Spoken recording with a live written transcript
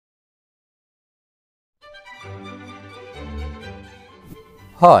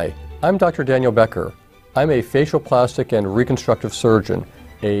Hi, I'm Dr. Daniel Becker. I'm a facial plastic and reconstructive surgeon,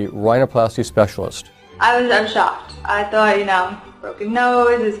 a rhinoplasty specialist. I was shocked. I thought, broken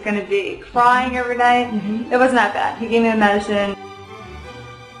nose, is going to be crying every night. It wasn't that bad. He gave me the medicine.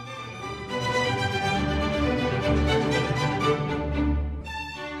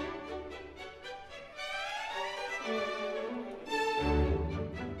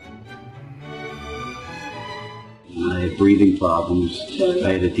 I had breathing problems,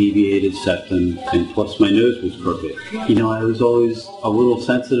 I had a deviated septum, and plus my nose was crooked. I was always a little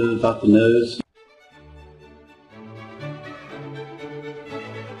sensitive about the nose.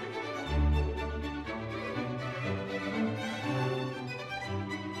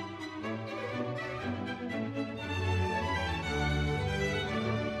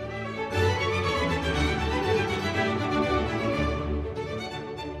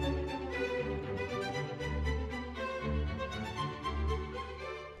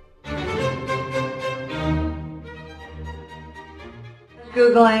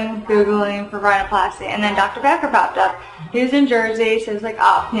 Googling for rhinoplasty, and then Dr. Becker popped up. He was in Jersey, so it was like,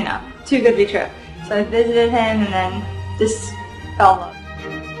 oh, too good to be true. So I visited him, and then just fell in love.